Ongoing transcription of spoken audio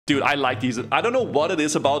Dude, I like these. I don't know what it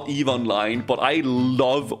is about EVE Online, but I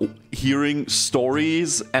love hearing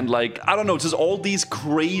stories and like, I don't know, just all these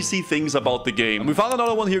crazy things about the game. And we found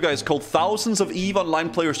another one here, guys, called thousands of EVE Online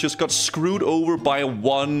players just got screwed over by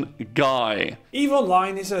one guy. EVE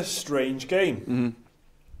Online is a strange game.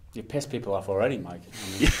 You piss people off already, Mike.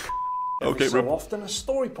 Every so often a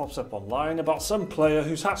story pops up online about some player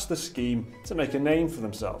who's hatched a scheme to make a name for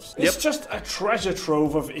themselves. It's just a treasure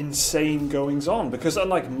trove of insane goings on, because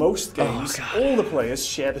unlike most games, all the players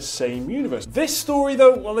share the same universe. This story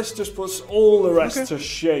though, well, this just puts all the rest to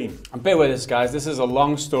shame. And bear with us, guys, this is a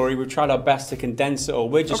long story. We've tried our best to condense it all.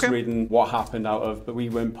 We're just reading what happened out of, but we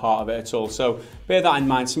weren't part of it at all. So bear that in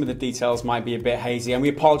mind. Some of the details might be a bit hazy, and we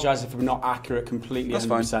apologise if we're not accurate completely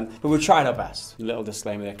 100%. But we've tried our best. A little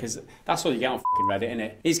disclaimer there, because that's what you get on fucking Reddit,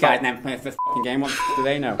 innit? These guys never play the fucking game. What do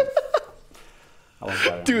they know?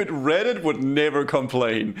 Dude, Reddit would never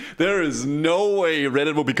complain. There is no way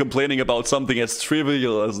Reddit will be complaining about something as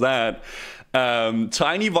trivial as that.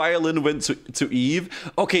 Tiny Violin went to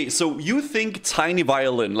Eve. Okay, so you think Tiny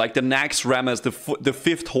Violin, like the Nax Ramas, the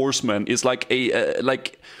fifth horseman, is like a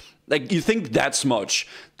like you think that's much?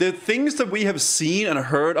 The things that we have seen and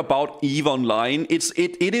heard about EVE Online, it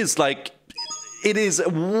is like, it is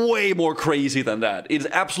way more crazy than that. It's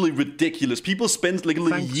absolutely ridiculous. People spend like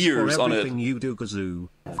years on it. You do, Guzu.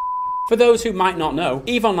 For those who might not know,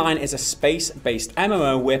 EVE Online is a space-based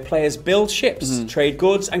MMO where players build ships, trade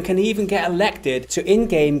goods, and can even get elected to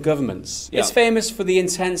in-game governments. It's famous for the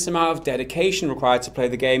intense amount of dedication required to play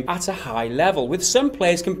the game at a high level, with some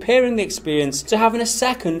players comparing the experience to having a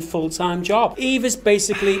second full-time job. EVE is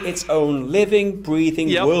basically its own living,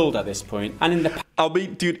 breathing world at this point, and in the I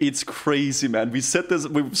mean, dude, it's crazy, man. We said this,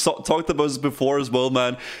 we've talked about this before as well,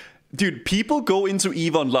 man. Dude, people go into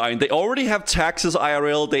EVE Online, they already have taxes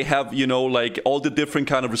IRL, they have, you know, like all the different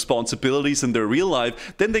kind of responsibilities in their real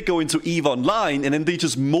life. Then they go into EVE Online and then they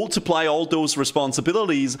just multiply all those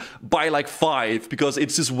responsibilities by like 5, because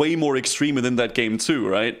it's just way more extreme within that game too,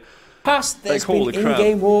 right? Past, there's been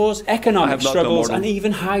in-game wars, economic struggles, and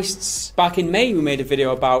even heists. Back in May, we made a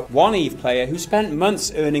video about one EVE player who spent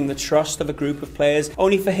months earning the trust of a group of players,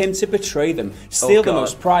 only for him to betray them, steal the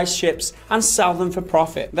most prized ships, and sell them for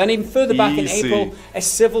profit. Then even further back in April, a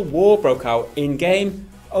civil war broke out in-game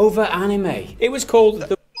over anime. It was called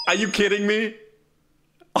the... Are you kidding me?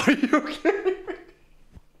 Are you kidding me?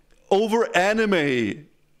 Over anime.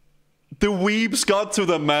 The weebs got to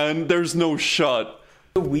them, man. There's no shot.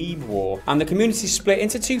 The Weeb War, and the community split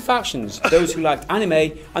into 2 factions, those who liked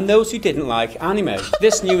anime and those who didn't like anime.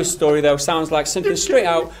 This newest story though sounds like something straight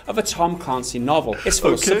out of a Tom Clancy novel. It's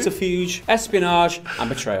full of subterfuge, espionage and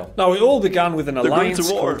betrayal. Now it all began with an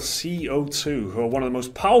alliance called CO2, who are one of the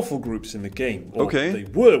most powerful groups in the game. Or they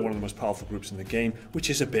were one of the most powerful groups in the game, which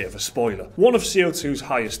is a bit of a spoiler. One of CO2's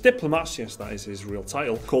highest diplomats, yes that is his real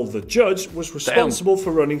title, called the Judge, was responsible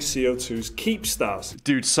for running CO2's Keep Stars.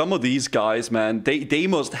 Dude, some of these guys, man, they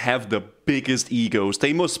must have the biggest egos.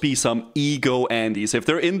 They must be some ego Andes. If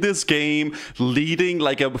they're in this game leading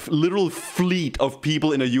like a literal fleet of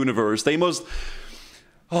people in a universe, they must...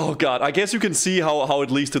 Oh god, I guess you can see how it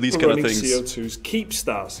leads to these kind of things. CO2's Keep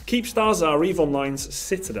Stars. Keep Stars are EVE Online's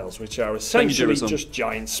citadels, which are essentially just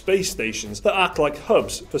giant space stations that act like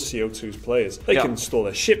hubs for CO2's players. They can store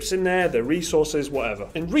their ships in there, their resources, whatever.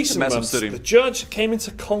 In recent months, the Judge came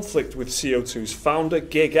into conflict with CO2's founder,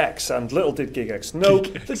 GigX, and little did GigX know,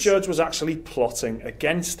 the Judge was actually plotting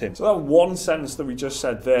against him. So that one sentence that we just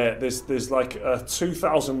said there, there's like a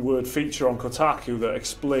 2,000-word feature on Kotaku that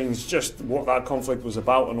explains just what that conflict was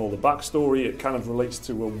about and all the backstory. It kind of relates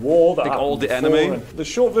to a war that happened all the before. anime. The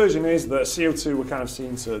short version is that CO2 were kind of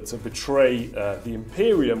seen to betray the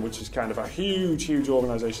Imperium, which is kind of a huge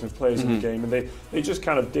organisation of players in the game, and they just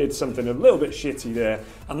kind of did something a little bit shitty there,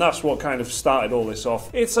 and that's what kind of started all this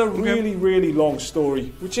off. It's a really long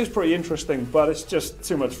story, which is pretty interesting, but it's just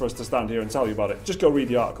too much for us to stand here and tell you about it. Just go read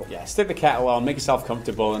the article. Yeah, stick the kettle on, make yourself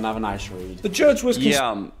comfortable, and have a nice read. The Judge was...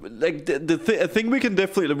 like the thing we can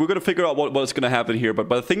definitely... We're going to figure out what's going to happen here,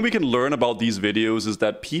 but the thing we can learn about these videos is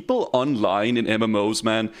that people online in MMOs,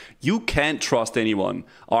 man, you can't trust anyone.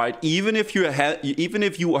 All right, even if you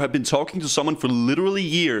have been talking to someone for literally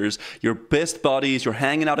years, your best buddies, you're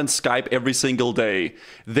hanging out on Skype every single day,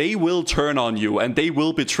 they will turn on you and they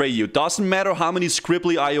will betray you. Doesn't matter how many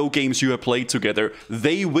scribbly IO games you have played together,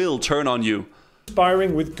 they will turn on you.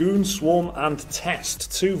 Conspiring with Goon, Swarm and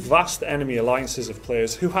Test, 2 vast enemy alliances of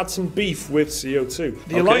players who had some beef with CO2.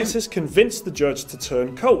 The alliances convinced the Judge to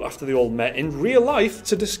turn coat after they all met in real life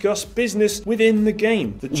to discuss business within the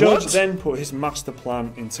game. The Judge then put his master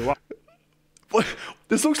plan into action.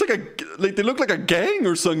 This looks like they look like a gang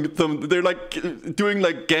or something. They're like doing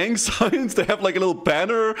like gang signs. They have like a little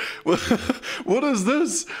banner. What is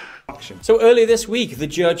this? So earlier this week, the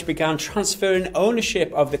judge began transferring ownership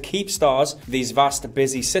of the Keep Stars, these vast,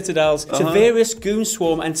 busy citadels, to various Goon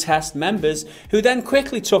Swarm and Test members, who then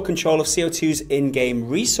quickly took control of CO2's in-game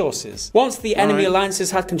resources. Once the enemy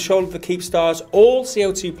alliances had control of the Keep Stars, all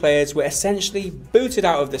CO2 players were essentially booted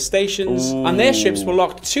out of the stations, and their ships were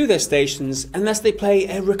locked to their stations unless they pay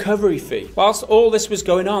a recovery fee. Whilst all this was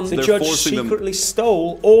going on, the judge secretly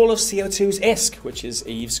stole all of CO2's ISK, which is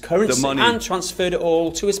Eve's currency, and transferred it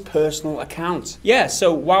all to his personal account. Yeah,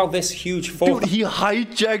 so while this huge Dude, he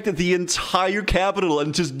hijacked the entire capital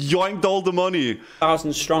and just yoinked all the money.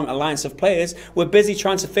 1,000-strong alliance of players were busy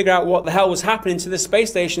trying to figure out what the hell was happening to the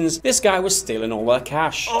space stations, this guy was stealing all their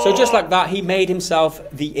cash. So just like that, he made himself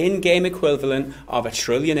the in-game equivalent of a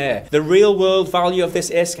trillionaire. The real-world value of this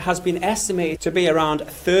ISK has been estimated to be around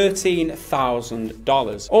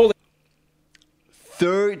 $13,000. All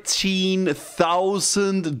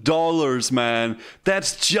 $13,000, man.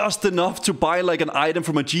 That's just enough to buy like an item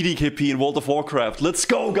from a GDKP in World of Warcraft. Let's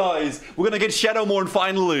go, guys. We're gonna get Shadowmourne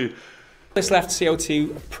finally. This left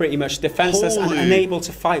CO2 pretty much defenseless and unable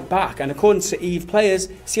to fight back. And according to EVE players,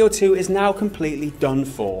 CO2 is now completely done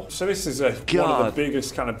for. So this is one of the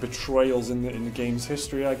biggest kind of betrayals in the game's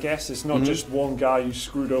history, I guess. It's not just one guy who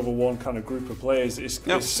screwed over one kind of group of players. It's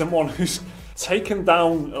someone who's taken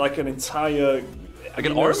down like an entire... Like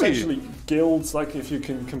an army. Essentially, guilds, like if you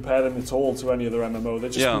can compare them at all to any other MMO, they're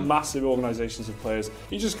just massive organizations of players.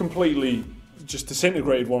 He just completely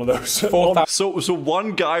disintegrated one of those. So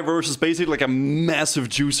one guy versus basically like a massive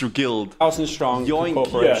juicer guild. 1,000-strong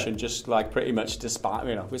corporation, just like pretty much disbanded.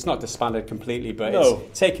 You know, it's not disbanded completely, but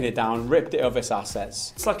it's taken it down, ripped it of its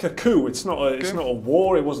assets. It's like a coup. It's not a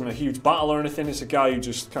war. It wasn't a huge battle or anything. It's a guy who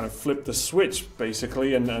just kind of flipped the switch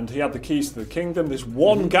basically, and he had the keys to the kingdom. This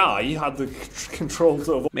one guy had the control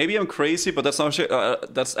of. Maybe I'm crazy, but that's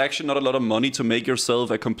actually not a lot of money to make yourself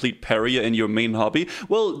a complete pariah in your main hobby.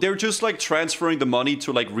 Well, they're just like transferring the money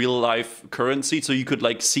to like real life currency so you could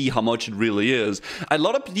like see how much it really is. A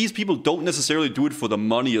lot of these people don't necessarily do it for the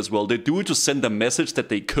money as well. They do it to send a message that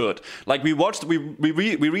they could. Like we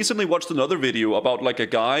recently watched another video about like a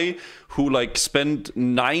guy who like spent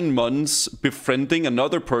 9 months befriending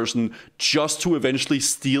another person just to eventually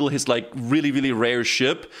steal his like really, really rare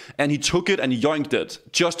ship, and he took it and yoinked it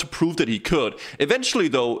just to prove that he could. Eventually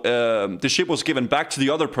though, the ship was given back to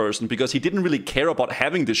the other person because he didn't really care about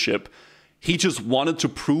having the ship. He just wanted to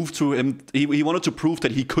prove to him, he wanted to prove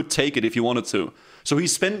that he could take it if he wanted to. So he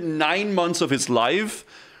spent 9 months of his life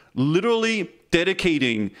literally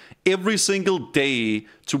dedicating every single day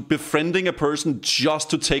to befriending a person just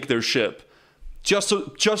to take their ship. Just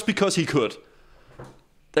because he could.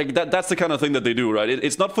 Like that's the kind of thing that they do, right?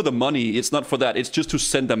 It's not for the money, it's not for that, it's just to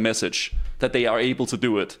send a message that they are able to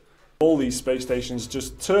do it. All these space stations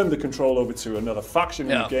just turn the control over to another faction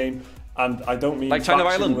in the game. And I don't mean like China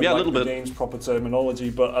Island, with, a like, little the bit. game's proper terminology,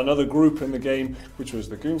 but another group in the game, which was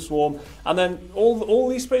the Goon Swarm, and then all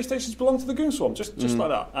these space stations belong to the Goon Swarm, just like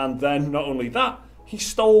that. And then not only that, he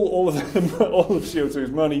stole all of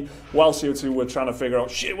CO2's money while CO2 were trying to figure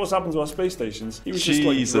out shit, what's happened to our space stations. He was just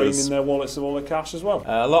like draining their wallets of all the cash as well.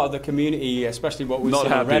 A lot of the community, especially what we've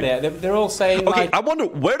seen on Reddit, they're all saying. Okay, like, I wonder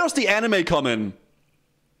where does the anime come in?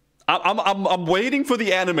 I'm waiting for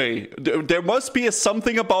the anime. There must be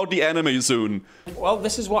something about the anime soon. Well,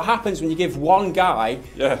 this is what happens when you give one guy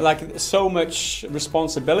like so much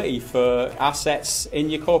responsibility for assets in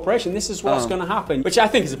your corporation. This is what's going to happen, which I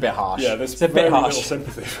think is a bit harsh. Yeah, there's a bit harsh.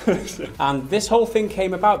 Sympathy. And this whole thing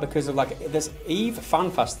came about because of like this EVE fan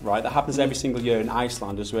fest, right? That happens every single year in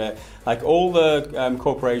Iceland, is where like all the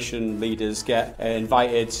corporation leaders get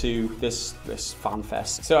invited to this fan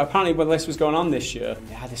fest. So apparently, when this was going on this year,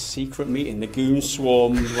 they had a secret meeting. The Goon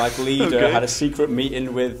Swarm like leader had a secret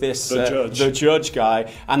meeting with this the judge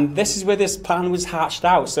guy, and this is where this plan was hatched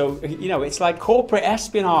out. So you know, it's like corporate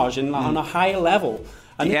espionage and on a higher level.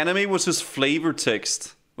 And the anime was just flavor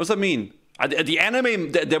text. What does that mean? The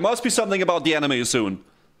anime, there must be something about the anime soon.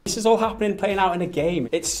 This is all happening, playing out in a game.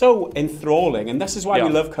 It's so enthralling, and this is why we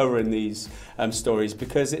love covering these stories,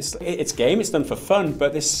 because it's game, it's done for fun,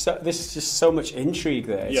 but this is just so much intrigue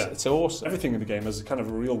there. It's awesome. Everything in the game has a kind of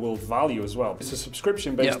a real-world value as well. It's a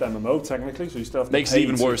subscription-based MMO, technically, so you still have to pay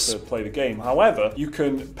to play the game. However, you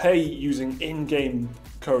can pay using in-game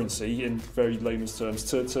currency, in very layman's terms,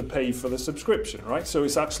 to pay for the subscription, right? So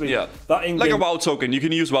it's actually that in-game... Like a WoW token, you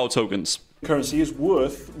can use WoW tokens. Currency is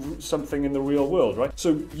worth something in the real world, right?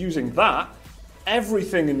 So using that,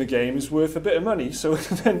 everything in the game is worth a bit of money. So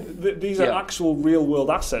then these are actual real-world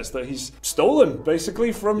assets that he's stolen,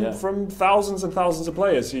 basically, from thousands and thousands of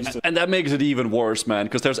players. And that makes it even worse, man,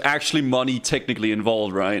 because there's actually money technically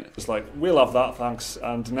involved, right? It's like, we'll have that, thanks.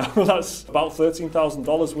 And now that's about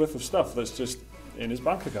 $13,000 worth of stuff that's just in his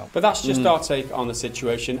bank account. But that's just our take on the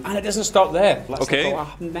situation, and it doesn't stop there. Let's look at what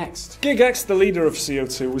happened next. GigX, the leader of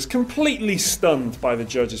CO2, was completely stunned by the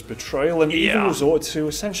judge's betrayal and even resorted to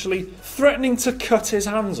essentially threatening to cut his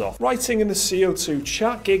hands off. Writing in the CO2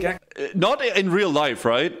 chat, GigX... Not in real life,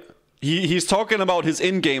 right? He's talking about his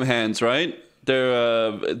in-game hands, right? Said,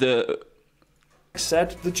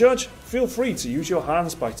 the judge, feel free to use your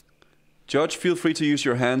hands by... Judge, feel free to use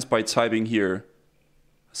your hands by typing here.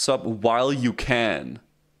 Sub while you can.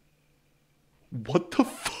 What the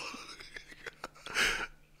fuck?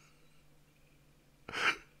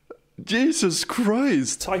 Jesus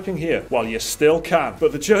Christ. Typing here while you still can.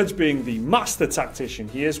 But the judge, being the master tactician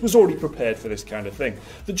he is, was already prepared for this kind of thing.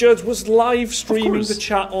 The judge was live streaming the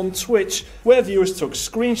chat on Twitch, where viewers took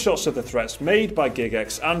screenshots of the threats made by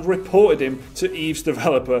GigX and reported him to Eve's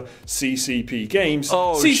developer, CCP Games.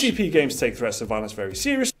 CCP Games take threats of violence very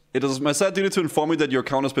seriously. It is my sad duty to inform you that your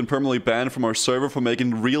account has been permanently banned from our server for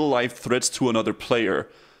making real-life threats to another player.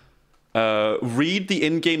 Read the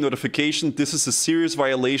in-game notification. This is a serious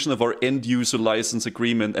violation of our end-user license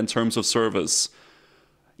agreement and terms of service.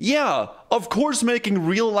 Yeah, of course making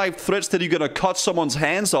real-life threats that you're gonna cut someone's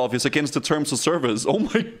hands off is against the terms of service. Oh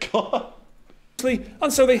my god.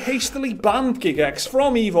 And so they hastily banned GigX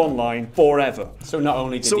from EVE Online forever. So not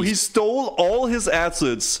only did he stole all his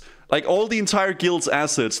assets, like all the entire guild's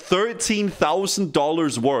assets,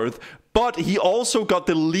 $13,000 worth, but he also got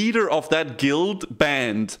the leader of that guild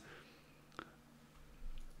banned.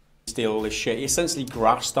 Steal all this shit. He essentially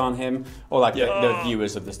grassed on him, or like the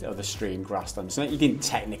viewers of the stream grassed on him. So he didn't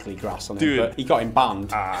technically grass on him, but he got him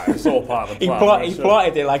banned. It's all part of the plan. He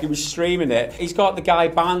plotted it like he was streaming it. He's got the guy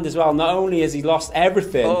banned as well. Not only has he lost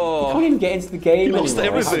everything, he can't even get into the game anymore. He lost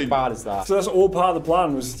everything. How bad is that? So that's all part of the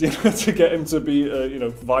plan, was to get him to be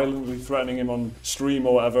violently threatening him on stream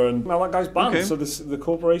or whatever. And now that guy's banned. So the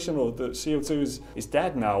corporation or the CO2 is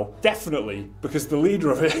dead now, definitely, because the leader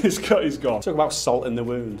of it is gone. Talk about salt in the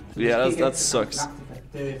wound. Yeah, that sucks.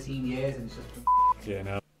 13 years and it's just... Yeah,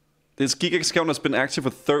 no. This GigX account has been active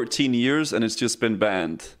for 13 years and it's just been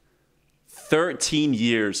banned. 13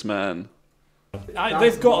 years, man.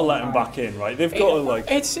 They've got to let him back in, right? They've got to,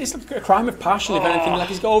 like... It's a crime of passion, if anything. Like,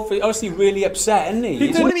 he's got obviously really upset, isn't he?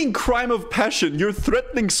 What do you mean crime of passion? You're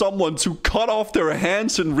threatening someone to cut off their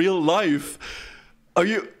hands in real life. Are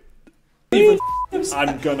you...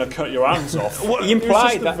 I'm gonna cut your hands off. What? He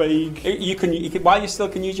implied that you can, while you still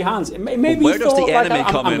can use your hands. Maybe where does the anime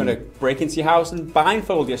come in? I'm gonna break into your house and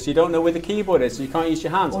blindfold you, so you don't know where the keyboard is, so you can't use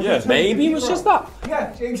your hands. Yeah. Maybe it was just that.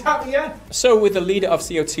 Yeah, exactly. Yeah. So with the leader of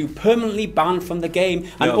CO2 permanently banned from the game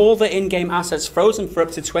and all the in-game assets frozen for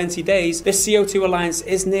up to 20 days, this CO2 alliance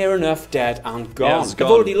is near enough dead and gone. Yeah, They've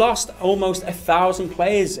already lost almost 1,000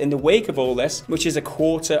 players in the wake of all this, which is a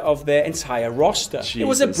quarter of their entire roster. Jesus. It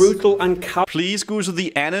was a brutal and Please, Guzu,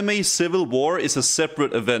 the anime Civil War is a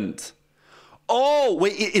separate event. Oh,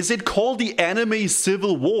 wait, is it called the anime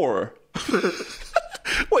Civil War?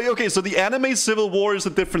 Wait, okay, so the anime Civil War is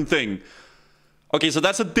a different thing. Okay, so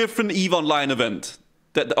that's a different EVE Online event.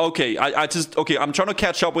 Okay, I'm trying to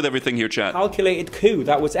catch up with everything here, chat. Calculated coup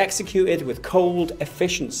that was executed with cold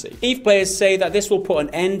efficiency. EVE players say that this will put an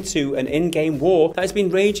end to an in-game war that has been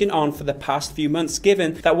raging on for the past few months,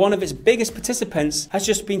 given that one of its biggest participants has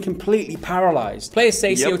just been completely paralysed. Players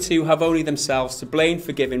say CO2 have only themselves to blame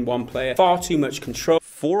for giving one player far too much control.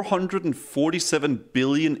 447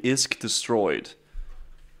 billion ISK destroyed.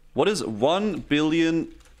 What is 1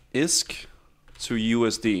 billion ISK to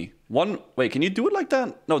USD? Wait, can you do it like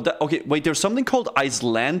that? No, okay, wait, there's something called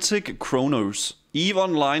Icelandic kronos. EVE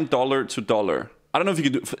Online dollar to dollar. I don't know if you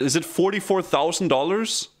can do, is it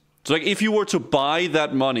 $44,000? So like if you were to buy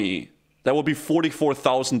that money, that would be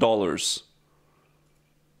 $44,000.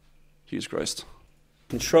 Jesus Christ.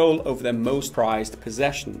 Control over their most prized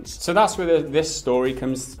possessions. So that's where this story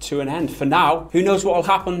comes to an end. For now, who knows what will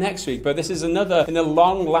happen next week, but this is another in a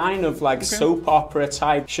long line of like soap opera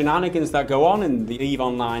type shenanigans that go on in the EVE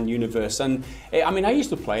Online universe. And I mean, I used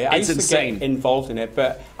to play it. I used to get involved in it,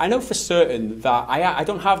 but I know for certain that I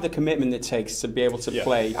don't have the commitment it takes to be able to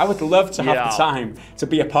play. I would love to have the time to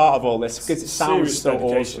be a part of all this because it sounds so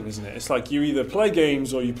awesome, isn't it? It's like you either play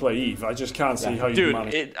games or you play EVE. I just can't see how you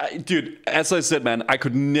manage. Dude, as I said, man, I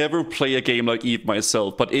could never play a game like EVE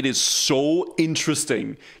myself, but it is so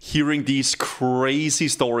interesting hearing these crazy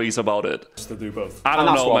stories about it. To do both. I don't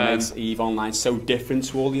know, man. That's what makes EVE Online so different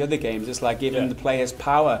to all the other games. It's like giving the players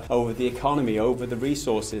power over the economy, over the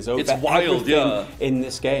resources, over everything in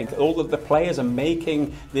this game. All of the players are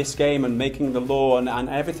making this game and making the lore and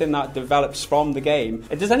everything that develops from the game.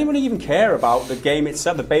 Does anyone even care about the game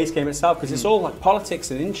itself, the base game itself? Because it's all like politics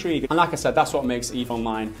and intrigue. And like I said, that's what makes EVE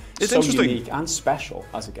Online so unique and special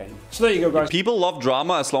as a game. So there you go, guys. People love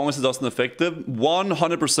drama as long as it doesn't affect them.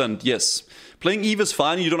 100%, yes. Playing EVE is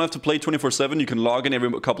fine. You don't have to play 24/7. You can log in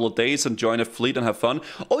every couple of days and join a fleet and have fun.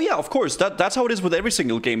 Oh yeah, of course. That's how it is with every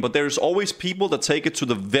single game. But there's always people that take it to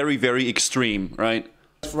the very, very extreme, right?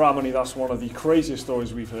 For Harmony, that's one of the craziest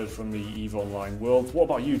stories we've heard from the EVE Online world. What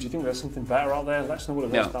about you? Do you think there's something better out there? Let us know what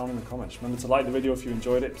it was down in the comments. Remember to like the video if you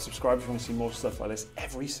enjoyed it. Subscribe if you want to see more stuff like this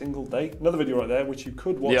every single day. Another video right there, which you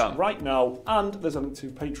could watch right now. And there's a link to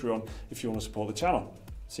Patreon if you want to support the channel.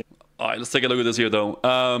 All right, let's take a look at this here, though.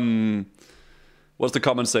 What's the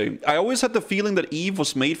comment say? I always had the feeling that EVE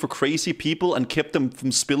was made for crazy people and kept them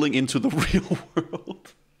from spilling into the real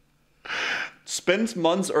world. Spends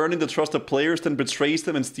months earning the trust of players, then betrays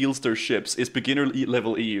them and steals their ships. Is beginner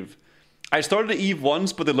level EVE. I started EVE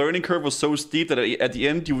once, but the learning curve was so steep that at the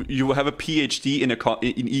end you have a PhD in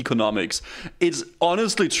economics. It's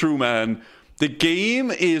honestly true, man. The game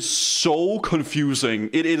is so confusing.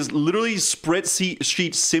 It is literally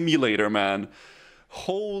spreadsheet simulator, man.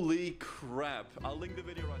 Holy crap. I'll link the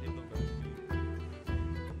video right here.